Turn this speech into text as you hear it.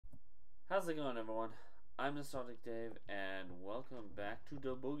How's it going, everyone? I'm Nostalgic Dave, and welcome back to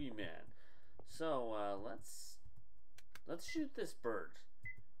the Boogeyman. So, let's shoot this bird.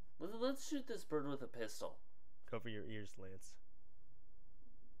 Let's shoot this bird with a pistol. Cover your ears, Lance.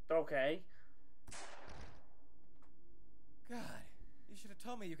 Okay. God, you should have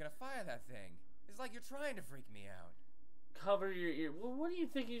told me you're gonna fire that thing. It's like you're trying to freak me out. Cover your ear. Well, what do you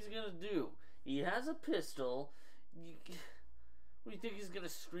think he's gonna do? He has a pistol. What do you think he's gonna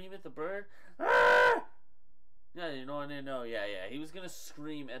scream at the bird? Ah! Yeah, you know what I know. Yeah. He was gonna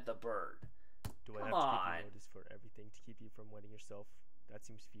scream at the bird. Do I have to give you notice for everything to keep you from wetting yourself? That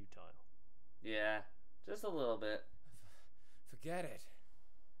seems futile. Yeah, just a little bit. Forget it.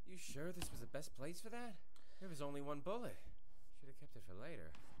 You sure this was the best place for that? There was only one bullet. Should have kept it for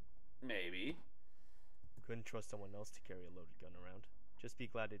later. Maybe. Couldn't trust someone else to carry a loaded gun around. Just be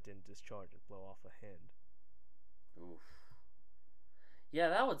glad it didn't discharge and blow off a hand. Oof. Yeah,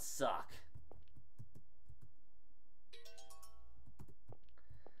 that would suck.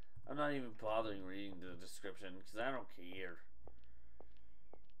 I'm not even bothering reading the description because I don't care.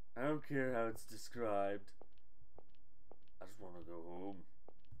 I don't care how it's described. I just want to go home.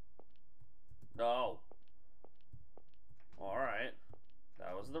 No. Alright.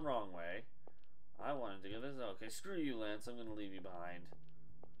 That was the wrong way. I wanted to go this. Okay, screw you, Lance. I'm going to leave you behind.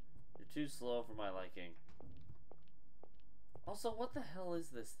 You're too slow for my liking. Also, what the hell is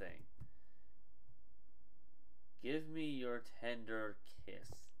this thing? Give me your tender kiss.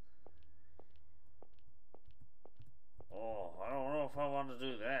 Oh, I don't know if I want to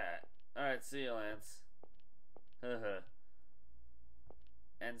do that. Alright, see you, Lance. Haha.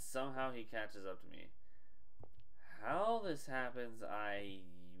 And somehow he catches up to me. How this happens, I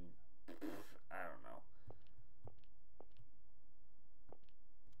don't know.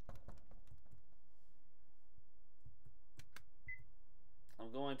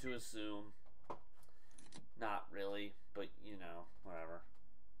 I'm going to assume. Not really, but you know, whatever.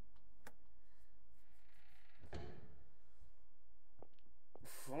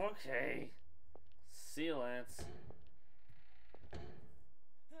 Okay. See you, Lance.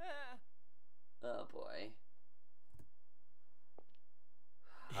 Oh boy.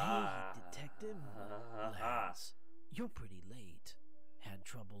 Hey, Detective Lance. You're pretty late. Had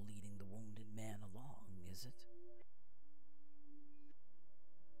trouble leading the wounded man along, is it?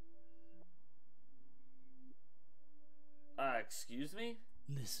 Excuse me?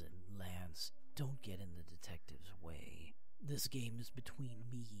 Listen, Lance, don't get in the detective's way. This game is between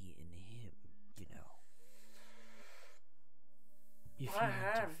me and him, you know. If you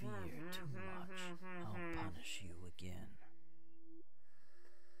interfere too much, I'll punish you again.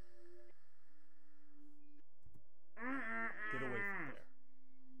 Get away from there.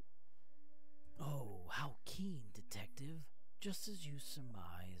 Oh, how keen, Detective. Just as you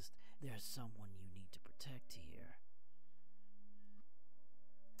surmised, there's someone you need to protect here.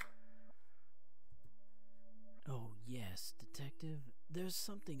 Oh, yes, Detective. There's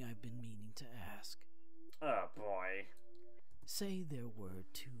something I've been meaning to ask. Oh boy. Say there were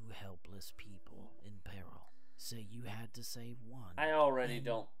two helpless people in peril. Say you had to save one. I already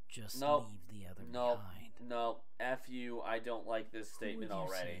don't. Just Nope. leave the other Nope. behind. Nope. F you. I don't like this statement Who would you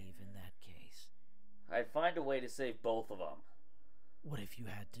already. save in that case? I'd find a way to save both of them. What if you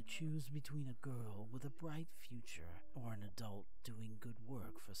had to choose between a girl with a bright future or an adult doing good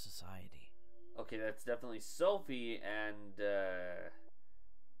work for society? Okay, that's definitely Sophie and,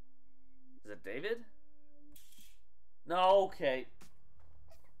 is it David? No, okay.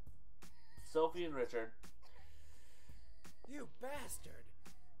 Sophie and Richard. You bastard!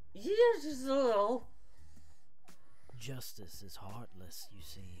 Yeah, just a little. Justice is heartless, you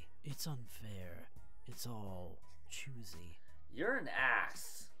see. It's unfair. It's all choosy. You're an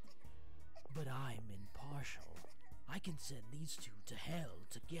ass. But I'm impartial. I can send these two to hell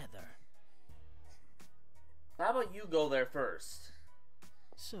together. How about you go there first?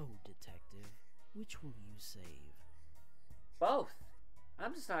 So, Detective, which will you save? Both.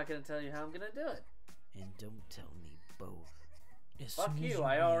 I'm just not going to tell you how I'm going to do it. And don't tell me both. As Fuck soon you, as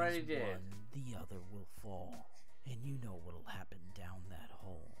I already raise did. one, the other will fall. And you know what'll happen down that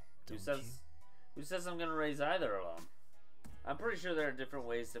hole, don't Who says I'm going to raise either of them? I'm pretty sure there are different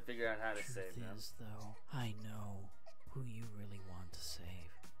ways to figure out how to save them. Truth is, though, I know who you really want to save.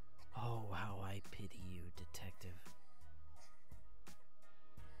 Oh, how I pity you, Detective.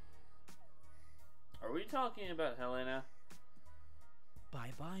 Are we talking about Helena?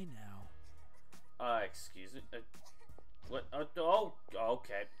 Bye-bye now. Excuse me. What? Oh,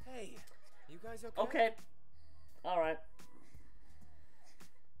 okay. Hey, you guys okay? Okay. Alright.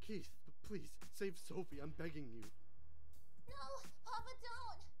 Keith, please, save Sophie, I'm begging you. No, Papa,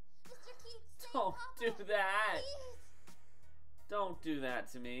 don't! Mr. Don't do that. Please. Don't do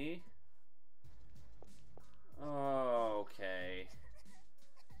that to me. Okay.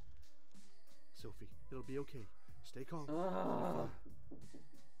 Sophie, it'll be okay. Stay calm.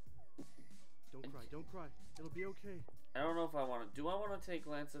 Don't cry, don't cry. It'll be okay. I don't know if I want to. Do I want to take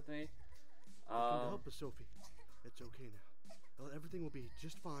Lance with me? Come to help us, Sophie. It's okay now. Everything will be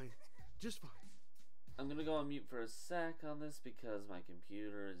just fine. Just fine. I'm gonna go on mute for a sec on this because my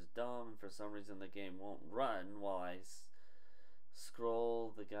computer is dumb and for some reason the game won't run while I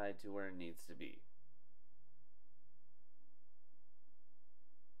scroll the guide to where it needs to be.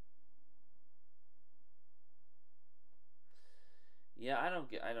 Yeah, I don't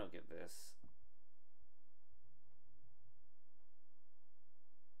get this.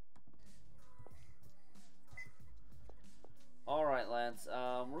 Alright, Lance,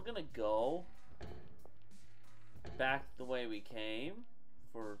 we're gonna go back the way we came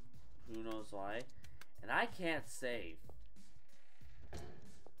for who knows why. And I can't save.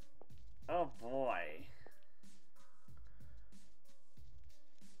 Oh boy.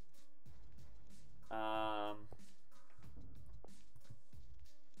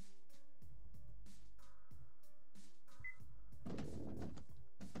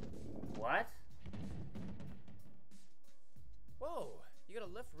 What? Whoa, you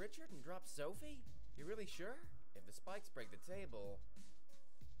gonna lift Richard and drop Sophie? You really sure? If the spikes break the table...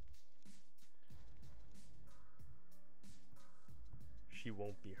 She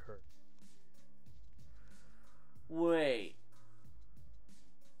won't be hurt. Wait.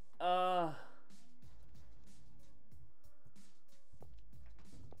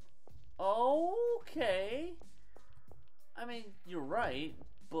 Okay. I mean, you're right,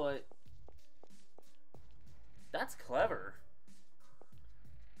 but that's clever.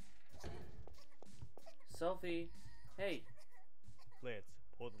 Sophie, hey. Lance,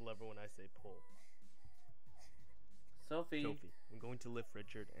 pull the lever when I say pull. Sophie. Sophie, I'm going to lift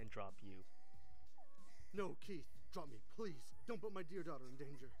Richard and drop you. No, Keith, drop me, please. Don't put my dear daughter in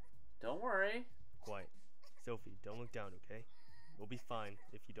danger. Don't worry. Quiet. Sophie, don't look down, okay? We'll be fine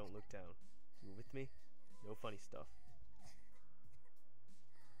if you don't look down. You with me? No funny stuff.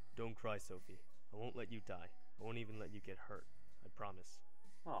 Don't cry, Sophie. I won't let you die. I won't even let you get hurt. I promise.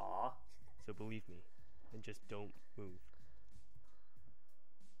 Aw. So believe me, and just don't move.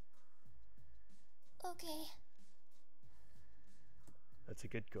 Okay. That's a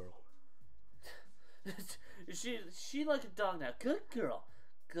good girl. she like a dog now. Good girl.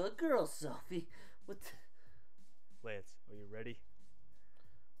 Good girl, Sophie. What Lance, are you ready?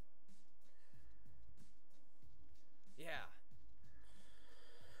 Yeah.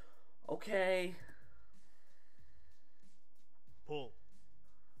 Okay. Pull.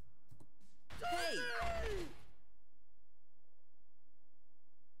 Hey!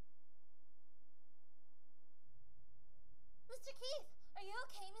 Mr. Keith, are you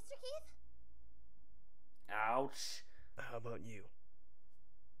okay, Mr. Keith? Ouch. How about you?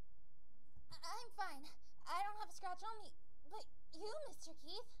 I'm fine. I don't have a scratch on me. But you, Mr.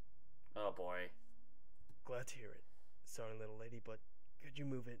 Keith? Oh boy. Glad to hear it. Sorry, little lady, but could you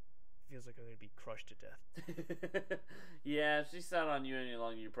move it? Feels like I'm gonna be crushed to death. Yeah, if she sat on you any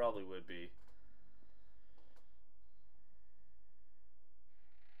longer, you probably would be.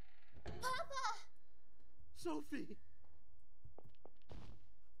 Papa! Sophie!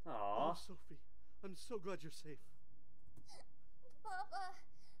 Aw. Oh, Sophie, I'm so glad you're safe. Papa,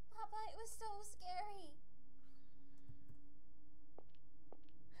 it was so scary.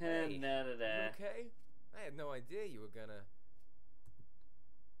 Hey, you Da-da-da. okay? I had no idea you were gonna...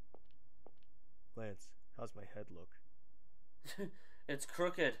 Lance, how's my head look? It's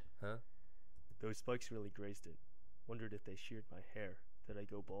crooked. Huh? Those spikes really grazed it. Wondered if they sheared my hair. Did I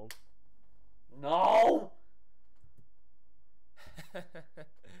go bald? No!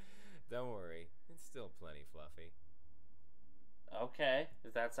 Don't worry, it's still plenty fluffy. Okay,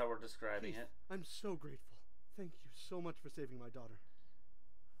 if that's how we're describing Keith, it. I'm so grateful. Thank you so much for saving my daughter.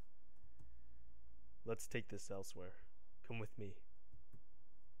 Let's take this elsewhere. Come with me.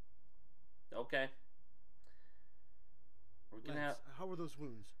 Okay. We're gonna have... Lance, how are those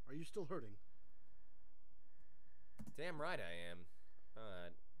wounds? Are you still hurting? Damn right I am. But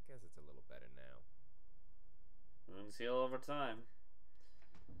I guess it's a little better now. Wounds heal over time.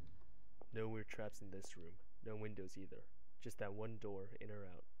 No weird traps in this room. No windows either. Just that one door, in or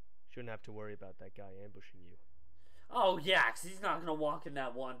out. Shouldn't have to worry about that guy ambushing you. Oh yeah, 'cause he's not gonna walk in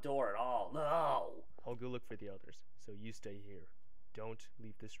that one door at all. No! I'll go look for the others, so you stay here. Don't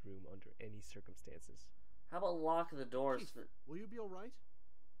leave this room under any circumstances. How about locking the doors Keith, for... will you be alright?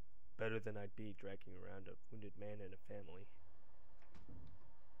 Better than I'd be dragging around a wounded man and a family.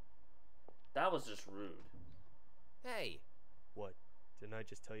 That That was just rude. Hey, What? Didn't I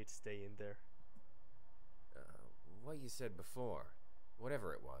just tell you to stay in there? what you said before,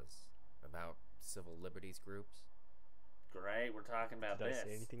 whatever it was, about civil liberties groups. Great, we're talking about Did this. I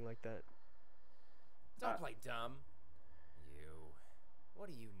say anything like that? Don't play dumb. You.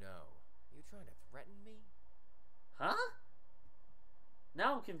 What do you know? You trying to threaten me? Huh?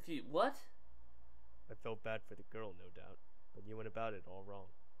 Now I'm confused. What? I felt bad for the girl, no doubt, but you went about it all wrong.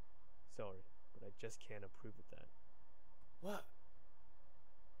 Sorry, but I just can't approve of that. What?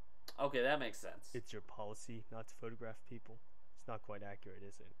 Okay, that makes sense. It's your policy not to photograph people. It's not quite accurate,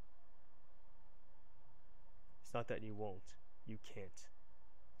 is it? It's not that you won't. You can't.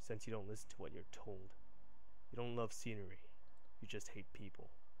 Since you don't listen to what you're told. You don't love scenery. You just hate people.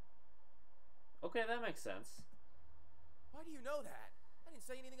 Okay, that makes sense. Why do you know that? I didn't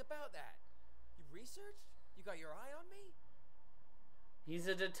say anything about that. You researched? You got your eye on me? He's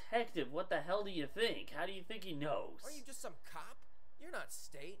a detective. What the hell do you think? How do you think he knows? Are you just some cop? You're not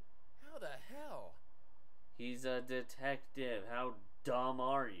state. How the hell? He's a detective. How dumb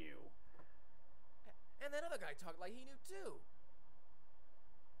are you? And that other guy talked like he knew too.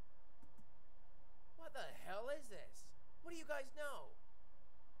 What the hell is this? What do you guys know?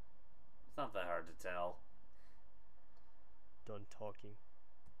 It's not that hard to tell. Done talking.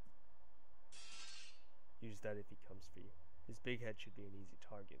 Use that if he comes for you. His big head should be an easy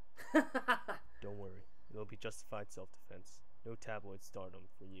target. Don't worry. It'll be justified self-defense. No tabloid stardom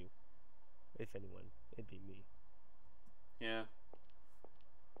for you. If anyone, it'd be me. Yeah.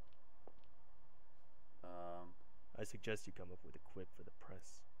 I suggest you come up with a quip for the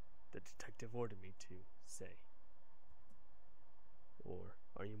press. The detective ordered me to, say. Or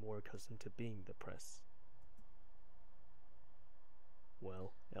are you more accustomed to being the press?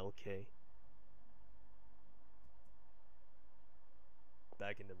 Well, LK.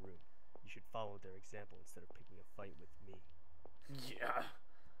 Back in the room. You should follow their example instead of picking a fight with me. Yeah.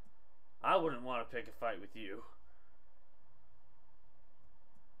 I wouldn't want to pick a fight with you.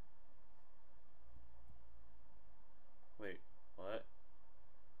 Wait, what?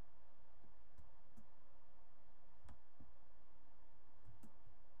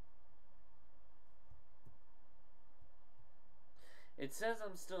 It says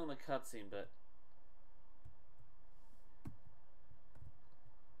I'm still in the cutscene, but...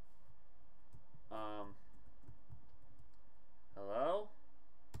 Hello?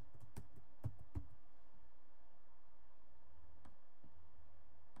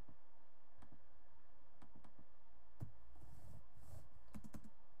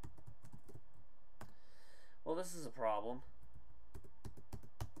 Well, this is a problem.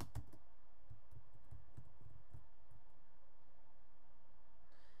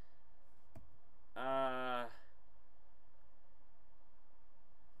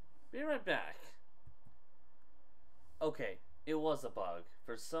 Be right back. Okay, it was a bug.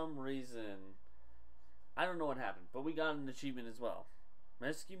 For some reason, I don't know what happened, but we got an achievement as well.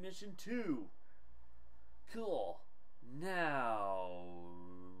 Rescue Mission 2. Cool. Now...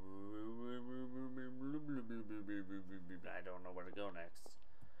 I don't know where to go next.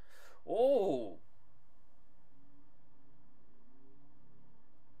 Oh!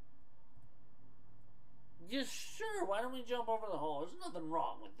 Yeah, sure. Why don't we jump over the hole? There's nothing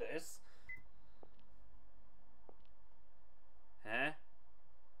wrong with this. Huh?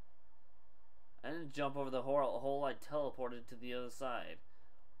 I didn't jump over the hole. I teleported to the other side.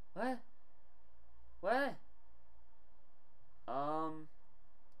 What? What?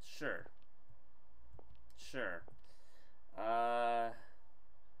 Sure. Sure.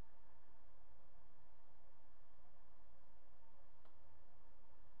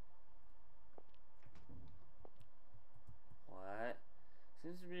 What?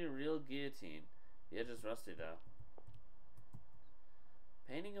 Seems to be a real guillotine. The edge is rusty though.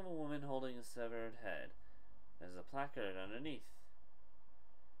 Painting of a woman holding a severed head. There's a placard underneath.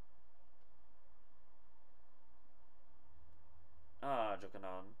 Ah,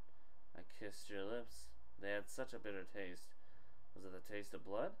 Jokanon, I kissed your lips. They had such a bitter taste. Was it the taste of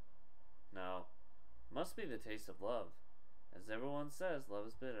blood? No. Must be the taste of love. As everyone says, love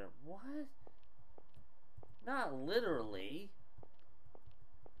is bitter. What? Not literally.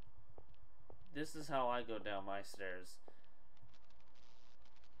 This is how I go down my stairs.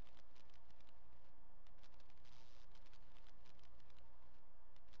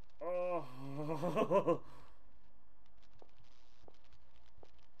 Oh.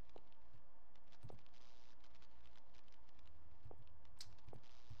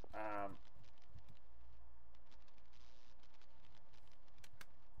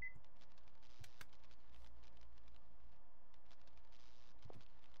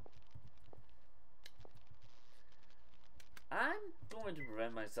 going to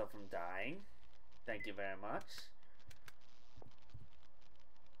prevent myself from dying. Thank you very much.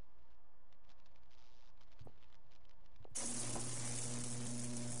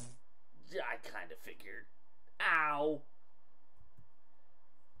 Yeah, I kind of figured. Ow!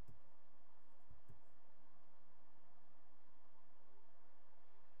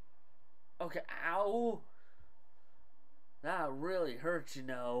 Okay, ow! That really hurt, you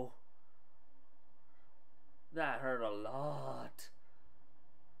know. That hurt a lot.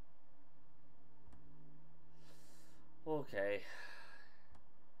 Okay.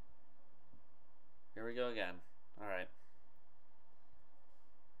 Here we go again. Alright.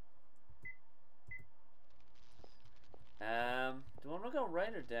 Do I want to go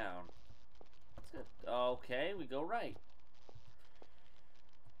right or down? That's good. Okay, we go right.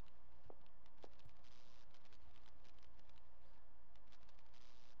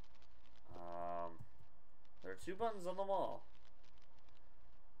 There are 2 buttons on the wall.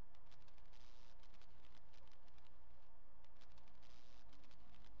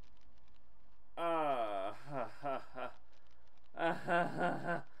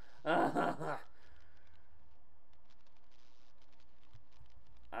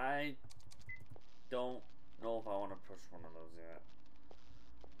 I don't know if I want to push one of those yet.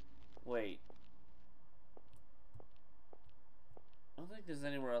 Wait. I don't think there's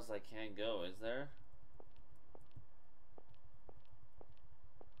anywhere else I can go, is there?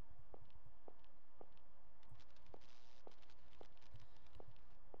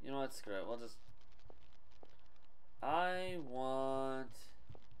 You know what? Screw it. We'll just... I want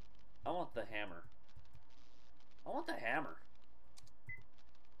the hammer. I want the hammer.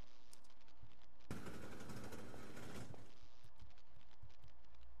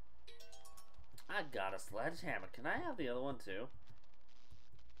 I got a sledgehammer. Can I have the other one too?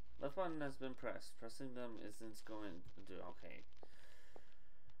 Left button has been pressed. Pressing them isn't going to do... Okay.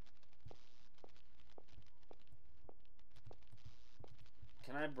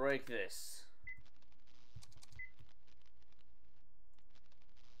 Can I break this?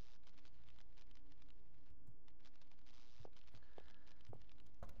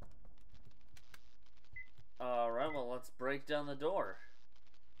 Alright, well, let's break down the door.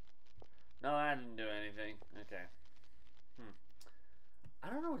 No, I didn't do anything. Okay. I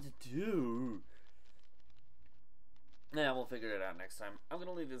don't know what to do. Yeah, we'll figure it out next time. I'm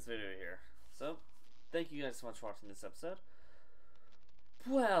gonna leave this video here. So, thank you guys so much for watching this episode.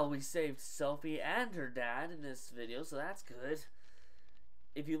 Well, we saved Sophie and her dad in this video, so that's good.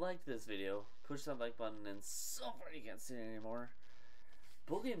 If you liked this video, push that like button and so far you can't see it anymore.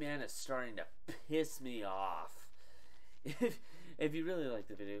 Boogie Man is starting to piss me off. If you really like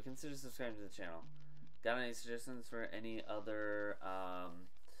the video, consider subscribing to the channel. Got any suggestions for any other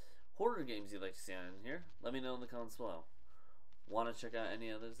horror games you'd like to see on here? Let me know in the comments below. Want to check out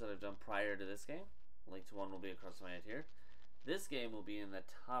any others that I've done prior to this game? Link to one will be across my head here. This game will be in the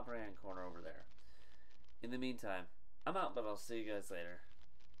top right hand corner over there. In the meantime, I'm out, but I'll see you guys later.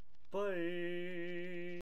 Bye!